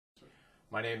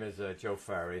My name is Joe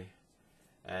Farry,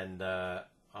 and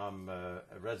I'm a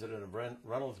resident of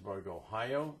Reynoldsburg,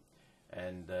 Ohio,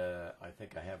 and I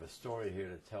think I have a story here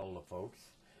to tell the folks.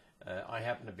 I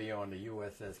happen to be on the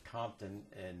USS Compton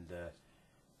in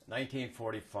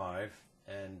 1945,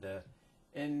 and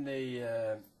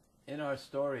in our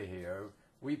story here,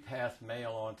 we passed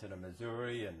mail on to the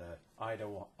Missouri and the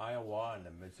Iowa and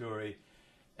the Missouri,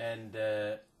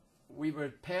 and we were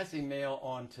passing mail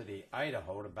on to the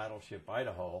Idaho, the battleship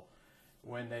Idaho,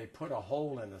 when they put a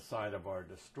hole in the side of our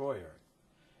destroyer.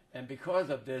 And because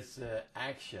of this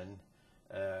action,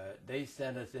 they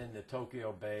sent us into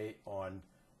Tokyo Bay on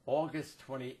August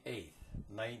 28th,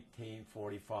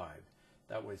 1945.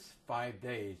 That was 5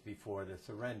 days before the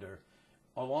surrender,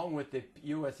 along with the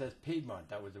USS Piedmont.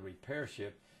 That was a repair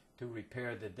ship to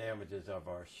repair the damages of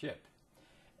our ship.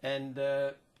 And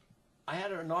I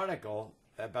had an article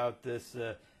about this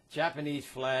Japanese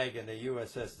flag in the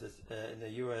U.S.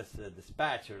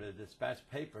 Dispatch, or the Dispatch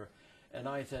paper, and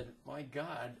I said, my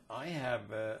God, I have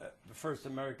the first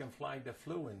American flag that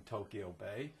flew in Tokyo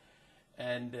Bay,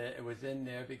 and it was in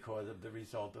there because of the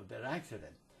result of that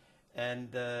accident.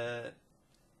 And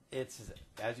it's,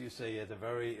 as you say, it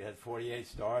has 48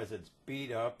 stars, it's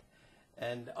beat up,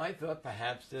 and I thought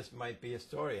perhaps this might be a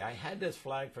story. I had this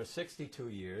flag for 62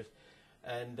 years,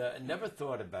 and never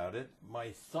thought about it.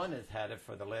 My son has had it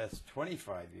for the last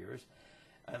 25 years.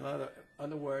 In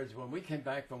other words, when we came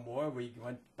back from war, we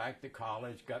went back to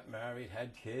college, got married,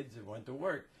 had kids, and went to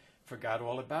work. Forgot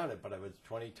all about it, but I was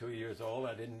 22 years old.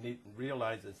 I didn't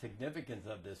realize the significance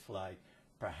of this flag.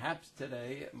 Perhaps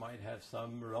today it might have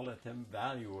some relative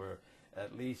value, or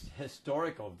at least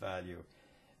historical value.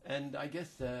 And I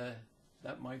guess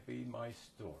that might be my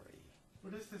story.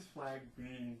 What does this flag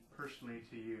mean personally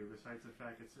to you, besides the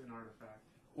fact it's an artifact?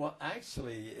 Well,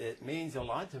 actually, it means a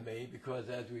lot to me because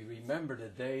as we remember the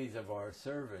days of our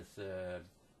service,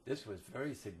 this was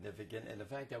very significant. And in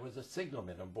fact, I was a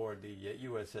signalman on board the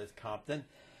USS Compton.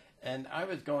 And I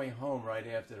was going home right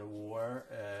after the war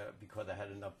because I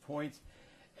had enough points.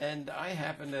 And I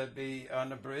happened to be on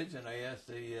the bridge, and I asked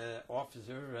the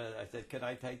officer, I said, can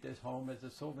I take this home as a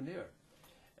souvenir?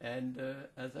 And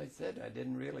as I said, I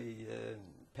didn't really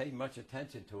pay much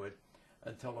attention to it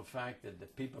until the fact that the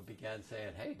people began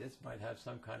saying, hey, this might have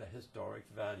some kind of historic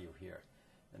value here.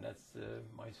 And that's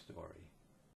my story.